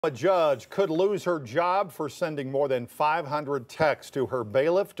A judge could lose her job for sending more than 500 texts to her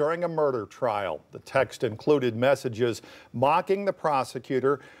bailiff during a murder trial. The text included messages mocking the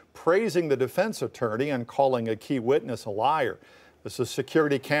prosecutor, praising the defense attorney, and calling a key witness a liar. This is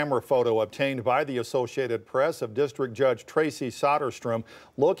security camera photo obtained by the Associated Press of District Judge Tracy Soderstrom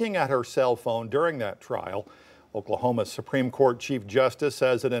looking at her cell phone during that trial. Oklahoma's Supreme Court Chief Justice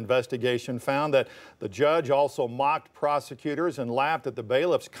says an investigation found that the judge also mocked prosecutors and laughed at the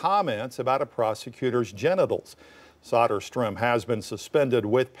bailiff's comments about a prosecutor's genitals. Soderstrom has been suspended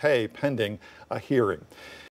with pay pending a hearing.